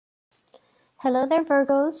Hello there,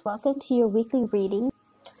 Virgos. Welcome to your weekly reading.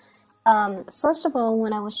 First of all,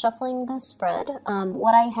 when I was shuffling the spread,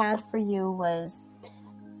 what I had for you was,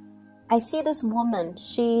 I see this woman.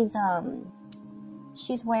 She's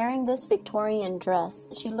wearing this Victorian dress.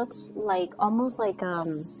 She looks like almost like a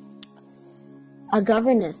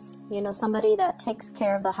governess. You know, somebody that takes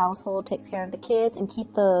care of the household, takes care of the kids, and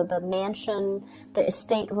keep the mansion, the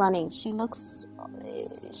estate running. She looks,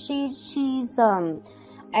 she's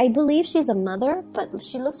I believe she's a mother, but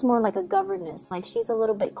she looks more like a governess. Like she's a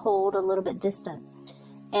little bit cold, a little bit distant.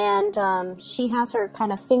 And she has her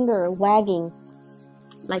kind of finger wagging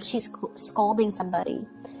like she's scolding somebody.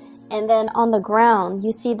 And then on the ground,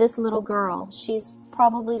 you see this little girl. She's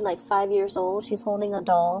probably like 5 years old. She's holding a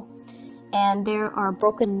doll. And there are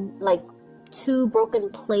broken, like 2 broken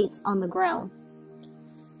plates on the ground.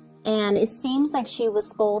 And it seems like she was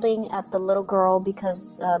scolding at the little girl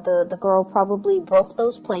because the girl probably broke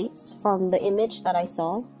those plates from the image that I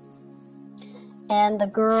saw. And the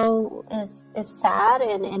girl is sad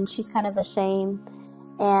and she's kind of ashamed.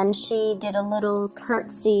 And she did a little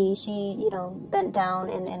curtsy. She, you know, bent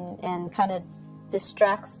down and kind of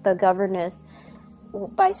distracts the governess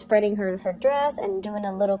by spreading her dress and doing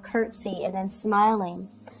a little curtsy and then smiling.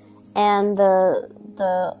 And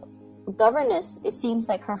the governess, it seems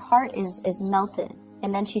like her heart is melted,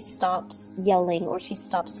 and then she stops yelling or she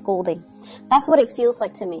stops scolding. That's what it feels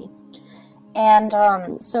like to me. And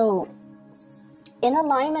so in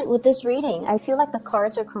alignment with this reading, I feel like the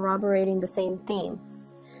cards are corroborating the same theme.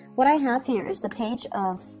 What I have here is the Page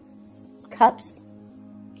of Cups,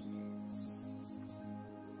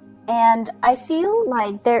 and I feel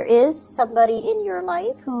like there is somebody in your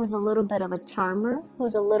life who's a little bit of a charmer,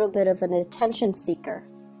 who's a little bit of an attention seeker.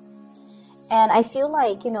 And I feel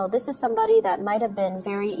like, you know, this is somebody that might have been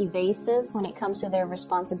very evasive when it comes to their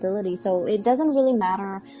responsibility. So it doesn't really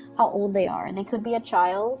matter how old they are. They could be a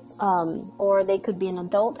child, or they could be an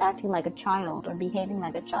adult acting like a child or behaving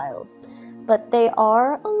like a child. But they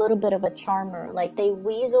are a little bit of a charmer. Like they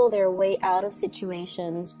weasel their way out of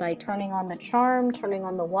situations by turning on the charm, turning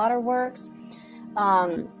on the waterworks.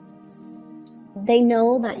 They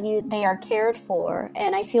know that they are cared for,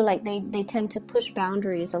 and I feel like they tend to push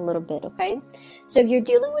boundaries a little bit, okay? So if you're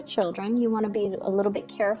dealing with children, you want to be a little bit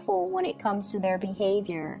careful when it comes to their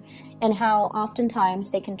behavior and how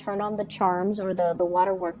oftentimes they can turn on the charms or the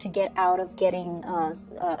waterwork to get out of getting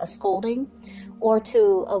a scolding, or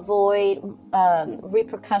to avoid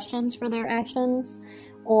repercussions for their actions,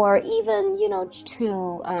 or even, you know,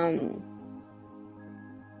 to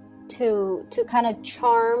kind of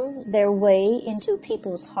charm their way into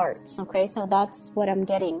people's hearts, okay? So that's what I'm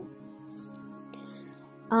getting.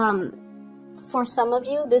 For some of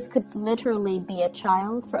you, this could literally be a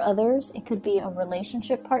child. For others, it could be a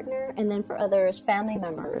relationship partner, and then for others, family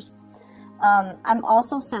members. I'm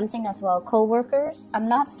also sensing as well co-workers. I'm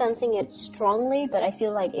not sensing it strongly, but I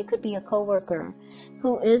feel like it could be a co-worker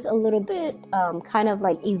who is a little bit kind of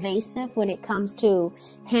like evasive when it comes to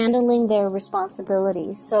handling their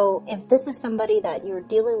responsibilities. So if this is somebody that you're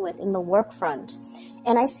dealing with in the work front,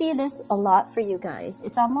 and I see this a lot for you guys,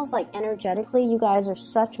 it's almost like energetically you guys are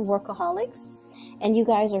such workaholics and you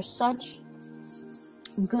guys are such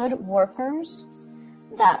good workers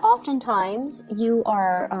that oftentimes you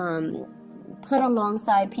are put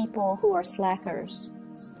alongside people who are slackers.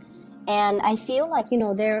 And I feel like, you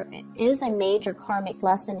know, there is a major karmic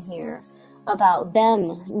lesson here about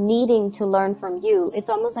them needing to learn from you. It's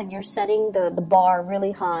almost like you're setting the bar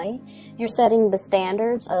really high. You're setting the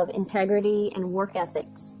standards of integrity and work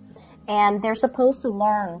ethics. And they're supposed to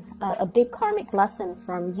learn a big karmic lesson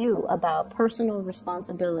from you about personal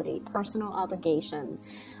responsibility, personal obligation,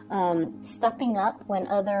 stepping up when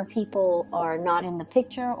other people are not in the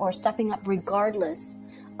picture, or stepping up regardless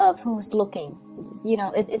of who's looking. You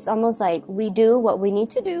know, it's almost like we do what we need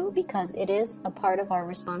to do because it is a part of our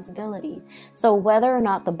responsibility. So whether or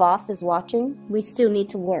not the boss is watching, we still need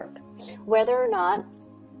to work. Whether or not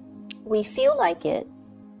we feel like it,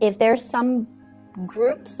 if there's some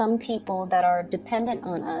group, some people that are dependent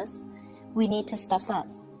on us, we need to step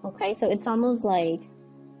up, okay? So it's almost like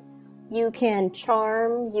you can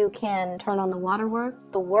charm, you can turn on the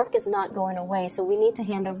waterwork. The work is not going away, so we need to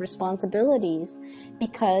handle responsibilities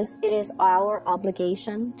because it is our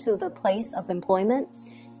obligation to the place of employment.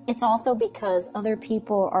 It's also because other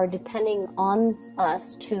people are depending on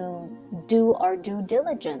us to do our due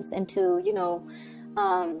diligence and to, you know,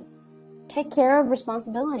 take care of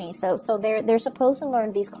responsibility. So they're supposed to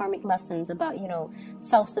learn these karmic lessons about, you know,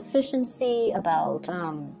 self-sufficiency, about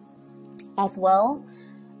as well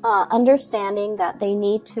understanding that they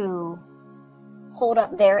need to hold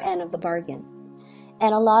up their end of the bargain.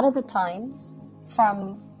 And a lot of the times,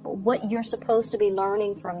 from what you're supposed to be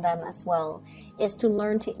learning from them as well, is to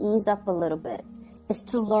learn to ease up a little bit, is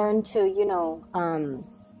to learn to, you know,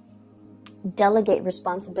 delegate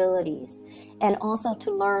responsibilities, and also to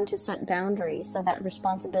learn to set boundaries so that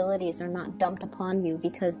responsibilities are not dumped upon you,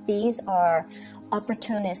 because these are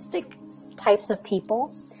opportunistic types of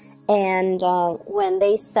people. And when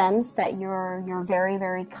they sense that you're very,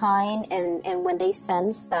 very kind, and when they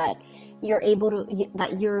sense that you're able to,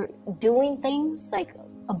 that you're doing things like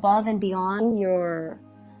above and beyond your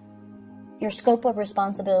scope of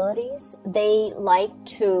responsibilities, they like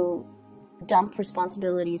to dump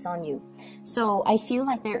responsibilities on you. So I feel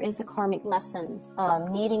like there is a karmic lesson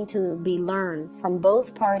needing to be learned from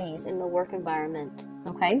both parties in the work environment.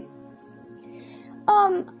 Okay.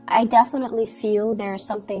 I definitely feel there's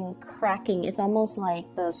something cracking. It's almost like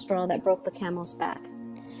the straw that broke the camel's back.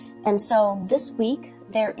 And so this week,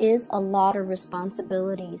 there is a lot of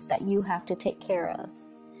responsibilities that you have to take care of.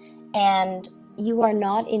 And you are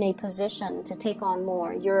not in a position to take on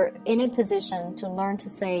more. You're in a position to learn to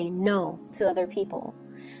say no to other people,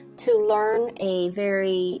 to learn a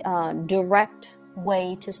very direct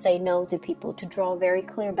way to say no to people, to draw very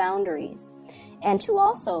clear boundaries, and to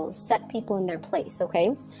also set people in their place, okay?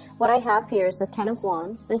 What I have here is the Ten of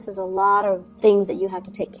Wands. This is a lot of things that you have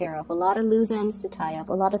to take care of, a lot of loose ends to tie up,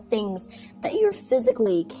 a lot of things that you're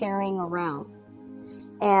physically carrying around.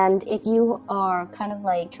 And if you are kind of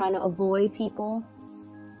like trying to avoid people,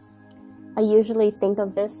 I usually think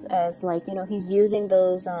of this as like, you know, he's using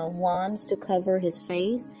those wands to cover his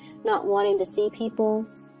face, not wanting to see people,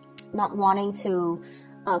 not wanting to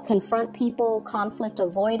confront people, conflict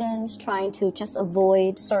avoidance, trying to just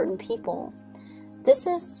avoid certain people. This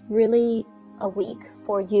is really a week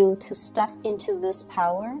for you to step into this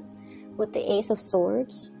power with the Ace of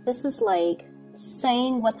Swords. This is like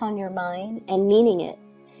saying what's on your mind and meaning it,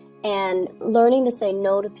 and learning to say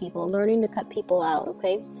no to people, learning to cut people out,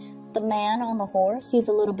 okay? The man on the horse, he's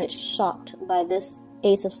a little bit shocked by this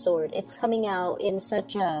Ace of Swords. It's coming out in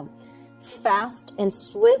such a fast and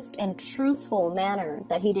swift and truthful manner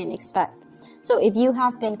that he didn't expect. So if you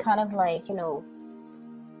have been kind of like, you know,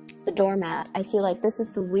 the doormat, I feel like this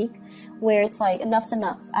is the week where it's like, enough's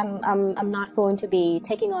enough. I'm not going to be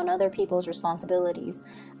taking on other people's responsibilities.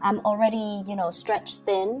 I'm already, you know, stretched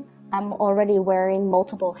thin. I'm already wearing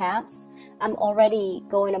multiple hats. I'm already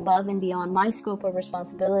going above and beyond my scope of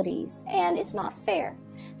responsibilities, and it's not fair.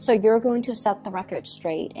 So you're going to set the record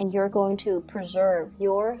straight, and you're going to preserve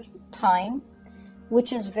your time,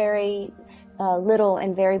 which is very little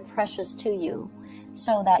and very precious to you,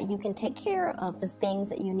 so that you can take care of the things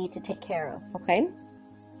that you need to take care of, okay?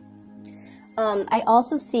 I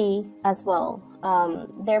also see as well,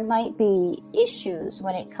 there might be issues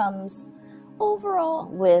when it comes overall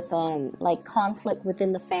with like conflict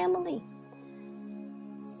within the family.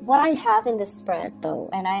 What I have in this spread though,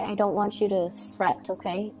 and I don't want you to fret,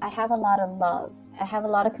 okay? I have a lot of love. I have a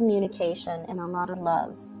lot of communication and a lot of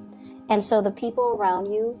love. And so the people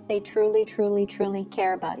around you, they truly, truly, truly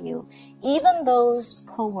care about you. Even those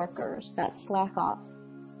co-workers that slack off,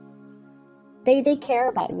 they care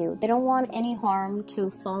about you. They don't want any harm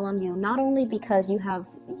to fall on you, not only because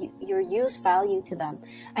your use value to them.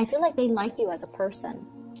 I feel like they like you as a person.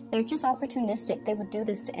 They're just opportunistic. They would do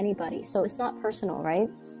this to anybody. So it's not personal, right?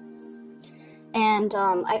 And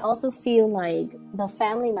I also feel like the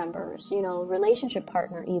family members, you know, relationship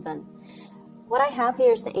partner even. What I have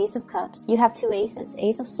here is the Ace of Cups. You have two aces,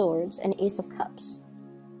 Ace of Swords and Ace of Cups.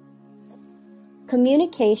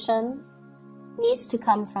 Communication needs to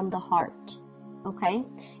come from the heart, okay?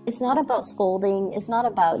 It's not about scolding. It's not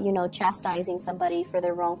about, you know, chastising somebody for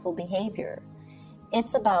their wrongful behavior.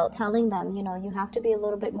 It's about telling them, you know, you have to be a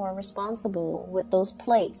little bit more responsible with those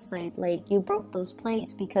plates. Like you broke those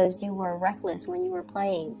plates because you were reckless when you were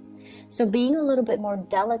playing. So being a little bit more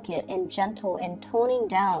delicate and gentle and toning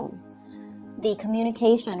down the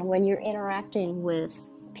communication when you're interacting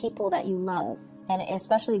with people that you love, and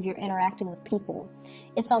especially if you're interacting with people,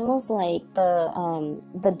 it's almost like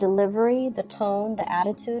the delivery, the tone, the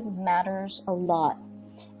attitude matters a lot,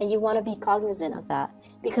 and you want to be cognizant of that.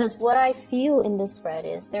 Because what I feel in this spread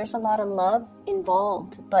is there's a lot of love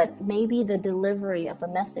involved, but maybe the delivery of a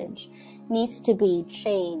message needs to be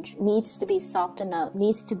changed, needs to be softened up,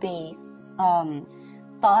 needs to be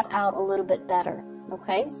thought out a little bit better,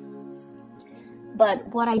 okay? But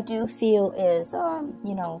what I do feel is,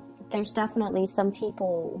 you know, there's definitely some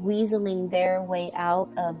people weaseling their way out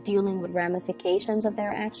of dealing with ramifications of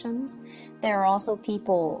their actions. There are also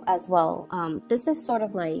people as well. This is sort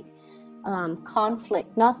of like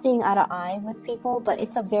conflict, not seeing eye to eye with people, but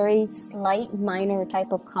it's a very slight, minor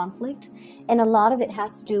type of conflict. And a lot of it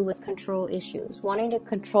has to do with control issues, wanting to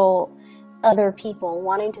control other people,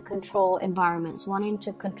 wanting to control environments, wanting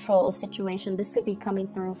to control a situation. This could be coming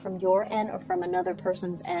through from your end or from another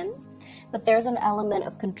person's end. But there's an element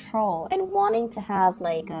of control and wanting to have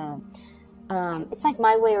like it's like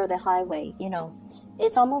my way or the highway, you know.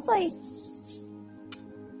 It's almost like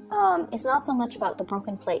it's not so much about the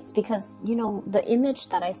broken plates, because, you know, the image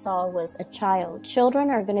that I saw was a child. Children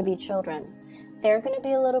are going to be children. They're going to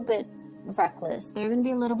be a little bit reckless. They're going to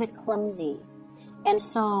be a little bit clumsy. And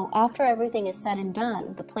so after everything is said and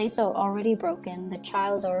done, the plates are already broken. The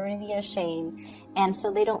child's already ashamed. And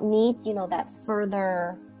so they don't need, you know, that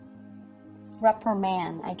further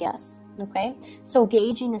reprimand, I guess. Okay, so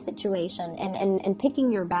gauging a situation and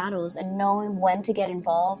picking your battles and knowing when to get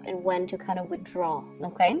involved and when to kind of withdraw.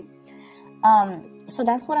 Okay, so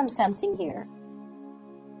that's what I'm sensing here.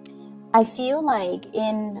 I feel like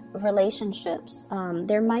in relationships,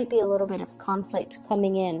 there might be a little bit of conflict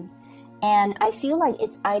coming in, and I feel like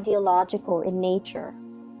it's ideological in nature.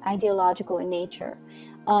 Ideological in nature.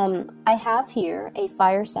 I have here a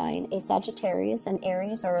fire sign, a Sagittarius, an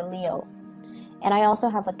Aries, or a Leo. And I also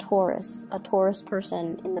have a Taurus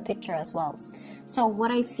person in the picture as well. So what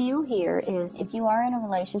I feel here is, if you are in a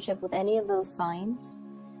relationship with any of those signs,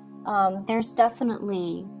 there's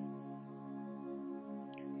definitely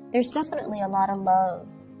a lot of love.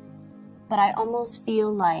 But I almost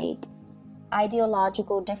feel like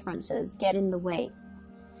ideological differences get in the way.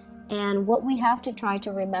 And what we have to try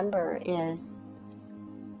to remember is,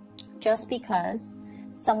 just because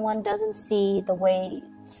someone doesn't see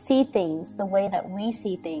things the way that we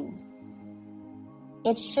see things,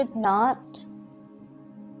 it should not.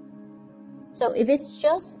 So if it's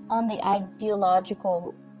just on the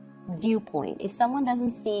ideological viewpoint, if someone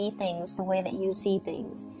doesn't see things the way that you see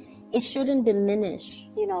things, it shouldn't diminish,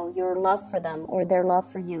 you know, your love for them or their love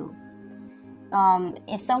for you.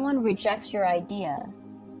 If someone rejects your idea,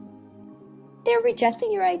 they're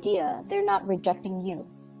rejecting your idea. They're not rejecting you.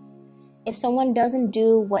 If someone doesn't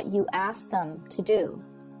do what you ask them to do,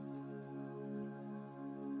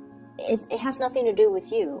 it has nothing to do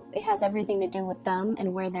with you. It has everything to do with them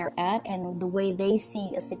and where they're at and the way they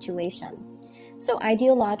see a situation. So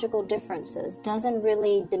ideological differences doesn't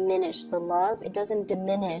really diminish the love. It doesn't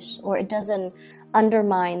diminish, or it doesn't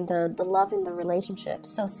undermine the love in the relationship.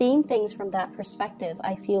 So seeing things from that perspective,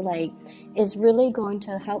 I feel like, is really going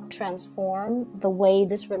to help transform the way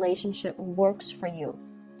this relationship works for you.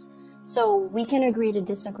 So we can agree to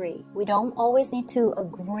disagree. We don't always need to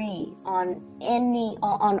agree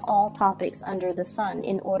on all topics under the sun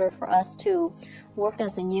in order for us to work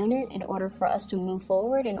as a unit, in order for us to move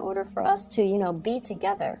forward, in order for us to, you know, be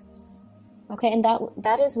together. Okay, and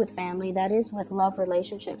that is with family, that is with love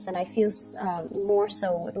relationships, and I feel more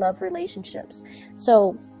so with love relationships.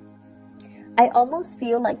 So I almost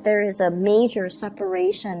feel like there is a major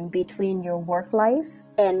separation between your work life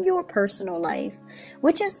and your personal life,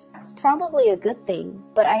 which is probably a good thing,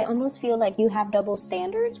 but I almost feel like you have double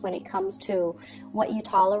standards when it comes to what you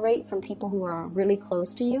tolerate from people who are really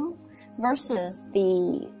close to you versus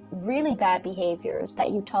the really bad behaviors that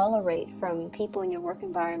you tolerate from people in your work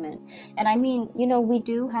environment. And I mean, you know, we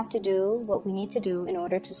do have to do what we need to do in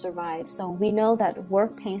order to survive. So we know that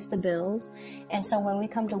work pays the bills, and so when we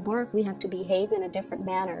come to work, we have to behave in a different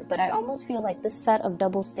manner. But I almost feel like this set of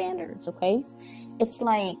double standards, okay? It's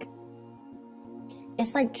like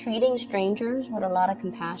treating strangers with a lot of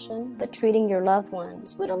compassion, but treating your loved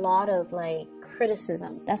ones with a lot of like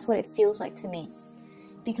criticism. That's what it feels like to me.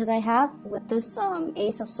 Because I have, with this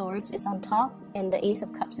Ace of Swords is on top and the Ace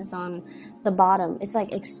of Cups is on the bottom. It's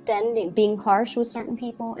like being harsh with certain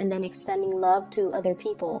people and then extending love to other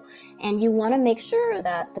people. And you want to make sure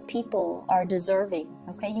that the people are deserving,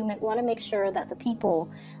 okay? You want to make sure that the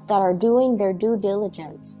people that are doing their due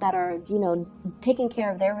diligence, that are, you know, taking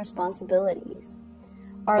care of their responsibilities,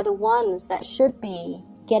 are the ones that should be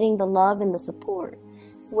getting the love and the support.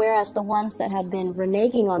 Whereas the ones that have been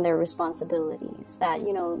reneging on their responsibilities, that,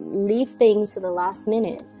 you know, leave things to the last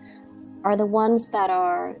minute, are the ones that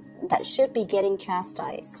should be getting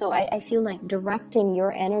chastised. So I feel like directing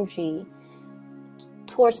your energy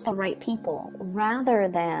towards the right people, rather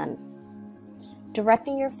than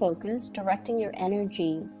directing your focus, directing your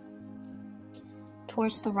energy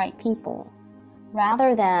towards the right people,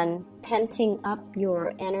 rather than penting up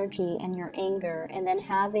your energy and your anger and then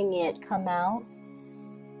having it come out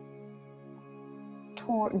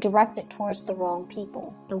directed towards the wrong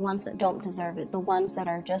people, the ones that don't deserve it, the ones that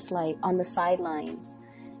are just like on the sidelines,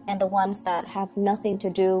 and the ones that have nothing to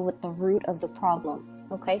do with the root of the problem.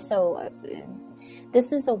 Okay, so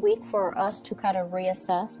this is a week for us to kind of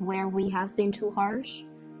reassess where we have been too harsh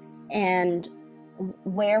and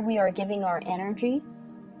where we are giving our energy.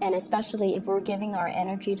 And especially if we're giving our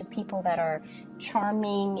energy to people that are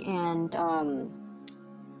charming and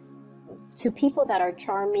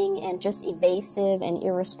just evasive and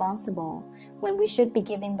irresponsible, when we should be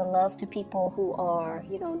giving the love to people who are,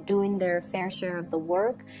 you know, doing their fair share of the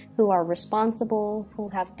work, who are responsible, who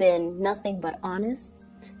have been nothing but honest.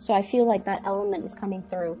 So I feel like that element is coming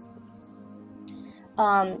through.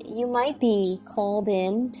 You might be called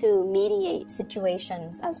in to mediate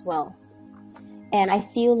situations as well. And I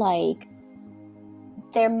feel like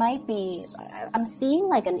there might be, I'm seeing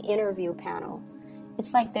like an interview panel.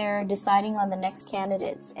 It's like they're deciding on the next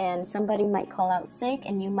candidates, and somebody might call out sick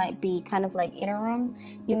and you might be kind of like interim.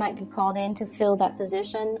 You might be called in to fill that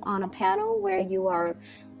position on a panel where you are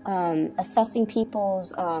assessing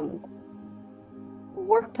people's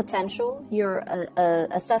work potential. You're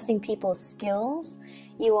assessing people's skills.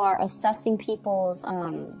 You are assessing people's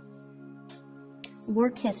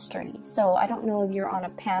work history. So I don't know if you're on a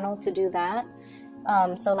panel to do that.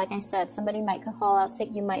 So like I said, somebody might call out sick,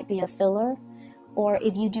 you might be a filler. Or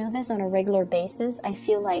if you do this on a regular basis, I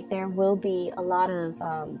feel like there will be a lot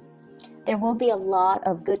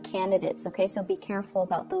of good candidates. Okay, so be careful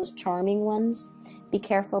about those charming ones. Be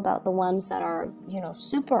careful about the ones that are, you know,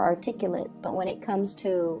 super articulate, but when it comes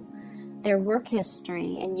to their work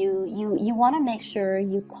history, and you want to make sure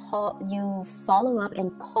you follow up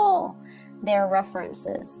and call their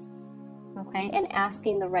references, okay, and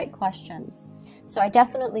asking the right questions. So I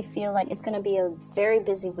definitely feel like it's going to be a very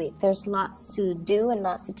busy week. There's lots to do and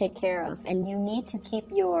lots to take care of, and you need to keep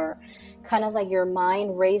your kind of like your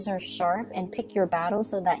mind razor sharp and pick your battle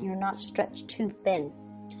so that you're not stretched too thin.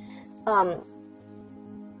 I'm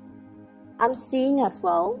seeing as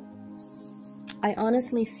well, I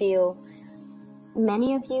honestly feel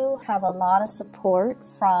many of you have a lot of support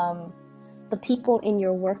from the people in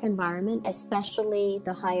your work environment, especially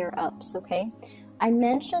the higher ups, okay? I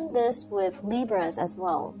mentioned this with Libras as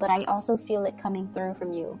well, but I also feel it coming through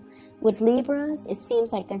from you. With Libras, it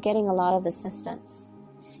seems like they're getting a lot of assistance.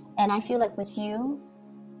 And I feel like with you,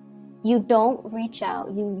 you don't reach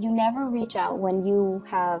out. You never reach out when you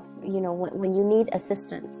have, you know, when you need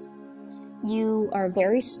assistance. You are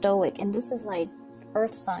very stoic, and this is like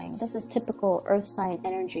earth sign. This is typical earth sign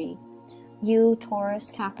energy. You,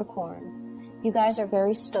 Taurus, Capricorn, you guys are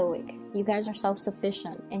very stoic. You guys are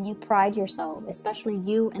self-sufficient, and you pride yourself, especially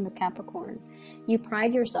you and the Capricorn. You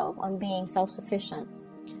pride yourself on being self-sufficient,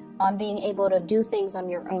 on being able to do things on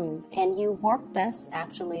your own. And you work best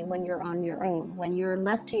actually when you're on your own, when you're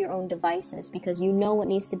left to your own devices, because you know what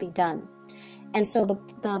needs to be done. And so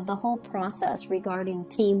the whole process regarding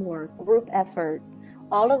teamwork, group effort,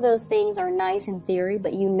 all of those things are nice in theory,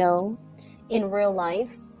 but you know, in real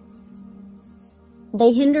life,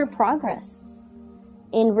 they hinder progress.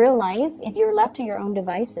 In real life, if you're left to your own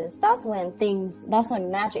devices, that's when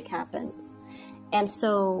magic happens. And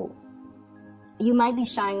so you might be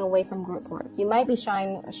shying away from group work. You might be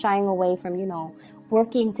shying away from, you know,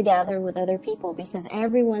 working together with other people, because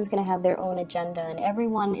everyone's going to have their own agenda, and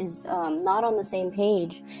everyone is not on the same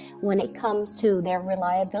page when it comes to their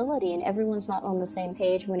reliability, and everyone's not on the same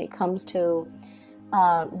page when it comes to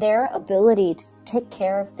their ability to take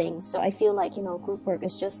care of things. So I feel like, you know, group work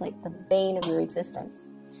is just like the bane of your existence.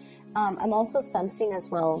 I'm also sensing as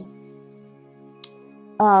well,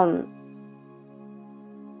 I'm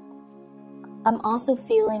also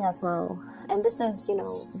feeling as well, and this is, you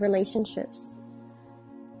know, relationships.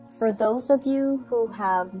 For those of you who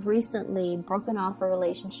have recently broken off a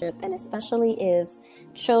relationship, and especially if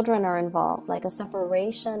children are involved, like a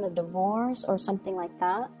separation, a divorce, or something like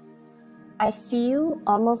that, I feel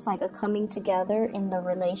almost like a coming together in the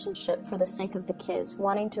relationship for the sake of the kids,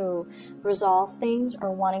 wanting to resolve things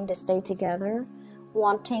or wanting to stay together,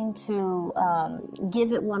 wanting to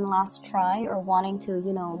give it one last try, or wanting to,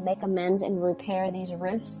 you know, make amends and repair these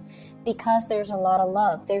rifts, because there's a lot of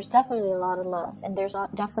love. There's definitely a lot of love, and there's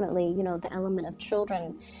definitely, you know, the element of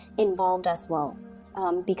children involved as well,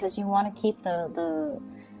 because you want to keep the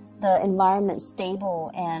environment stable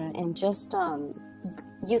and just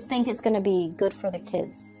you think it's going to be good for the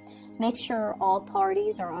kids. Make sure all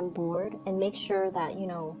parties are on board, and make sure that, you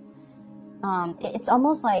know, it's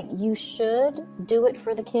almost like you should do it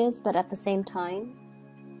for the kids, but at the same time,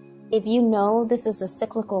 if you know this is a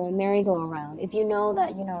cyclical merry-go-round, if you know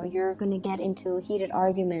that, you know, you're going to get into heated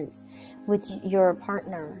arguments with your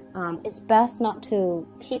partner, it's best not to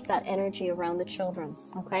keep that energy around the children,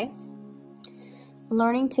 okay?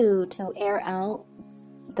 Learning to air out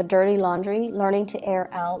the dirty laundry, learning to air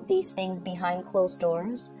out these things behind closed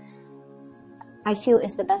doors, I feel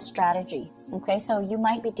is the best strategy. Okay, so you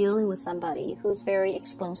might be dealing with somebody who's very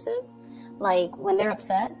explosive. Like when they're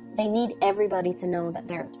upset, they need everybody to know that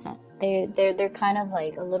they're upset. They're kind of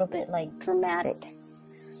like a little bit like dramatic.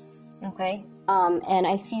 Okay, and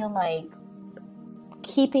I feel like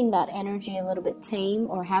keeping that energy a little bit tame,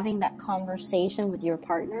 or having that conversation with your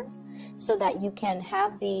partner, so that you can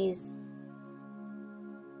have these,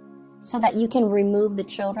 so that you can remove the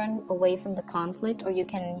children away from the conflict, or you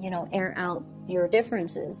can, you know, air out your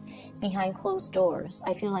differences behind closed doors.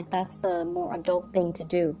 I feel like that's the more adult thing to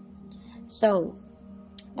do. So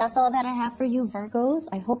that's all that I have for you, Virgos.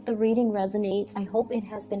 I hope the reading resonates. I hope it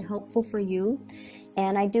has been helpful for you.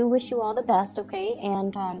 And I do wish you all the best, okay?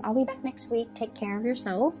 And I'll be back next week. Take care of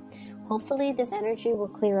yourself. Hopefully this energy will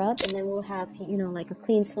clear up, and then we'll have, you know, like a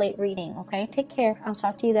clean slate reading, okay? Take care. I'll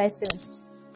talk to you guys soon.